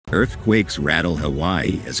Earthquakes rattle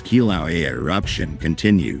Hawaii as Kilauea eruption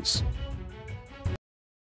continues.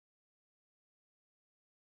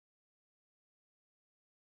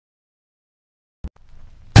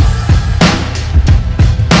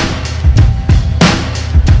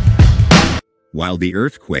 While the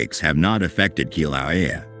earthquakes have not affected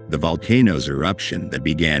Kilauea, the volcano's eruption that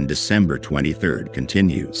began December 23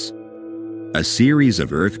 continues. A series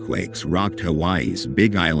of earthquakes rocked Hawaii's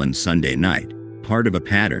Big Island Sunday night, part of a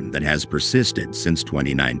pattern that has persisted since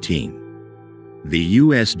 2019. The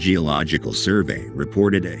U.S. Geological Survey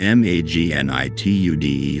reported a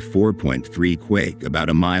magnitude 4.3 quake about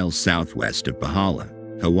a mile southwest of Pahala,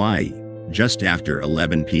 Hawaii, just after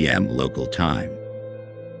 11 p.m. local time.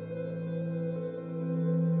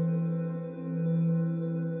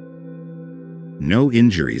 No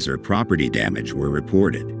injuries or property damage were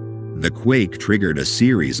reported. The quake triggered a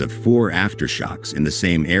series of 4 aftershocks in the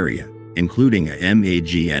same area, including a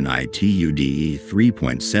magnitude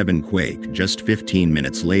 3.7 quake just 15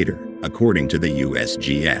 minutes later, according to the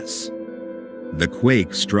USGS. The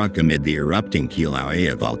quake struck amid the erupting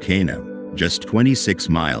Kilauea volcano, just 26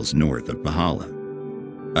 miles north of Pahala.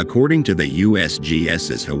 According to the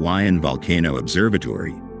USGS's Hawaiian Volcano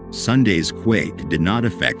Observatory, Sunday's quake did not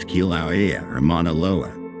affect Kilauea or Mauna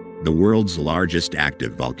Loa, the world's largest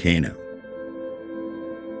active volcano.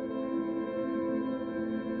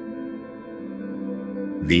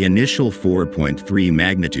 The initial 4.3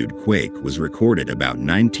 magnitude quake was recorded about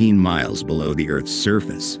 19 miles below the Earth's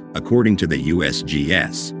surface, according to the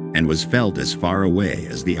USGS, and was felt as far away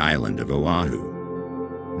as the island of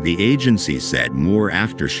Oahu. The agency said more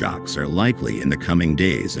aftershocks are likely in the coming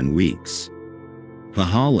days and weeks.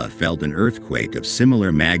 Pahala felt an earthquake of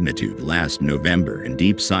similar magnitude last November, and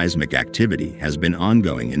deep seismic activity has been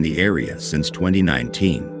ongoing in the area since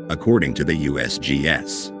 2019, according to the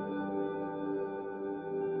USGS.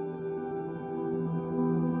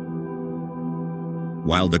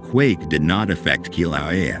 While the quake did not affect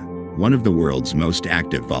Kilauea, one of the world's most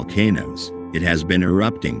active volcanoes, it has been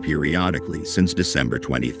erupting periodically since December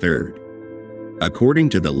 23. According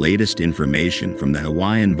to the latest information from the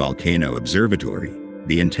Hawaiian Volcano Observatory,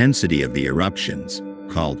 the intensity of the eruptions,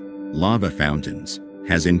 called lava fountains,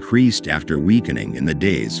 has increased after weakening in the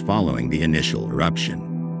days following the initial eruption.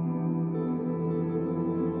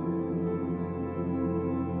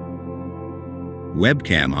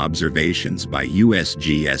 Webcam observations by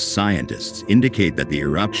USGS scientists indicate that the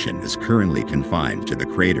eruption is currently confined to the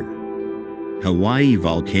crater. Hawaii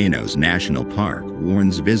Volcanoes National Park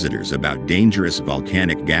warns visitors about dangerous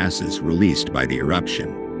volcanic gases released by the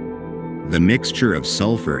eruption. The mixture of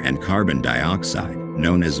sulfur and carbon dioxide,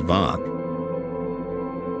 known as VOG,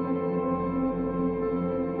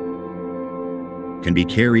 can be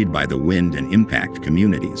carried by the wind and impact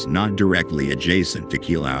communities not directly adjacent to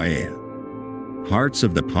Kilauea. Parts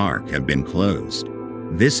of the park have been closed.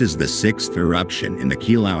 This is the 6th eruption in the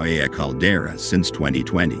Kilauea caldera since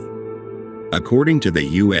 2020. According to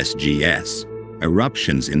the USGS,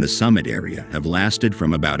 eruptions in the summit area have lasted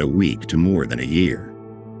from about a week to more than a year.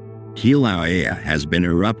 Kilauea has been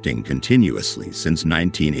erupting continuously since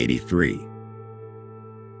 1983.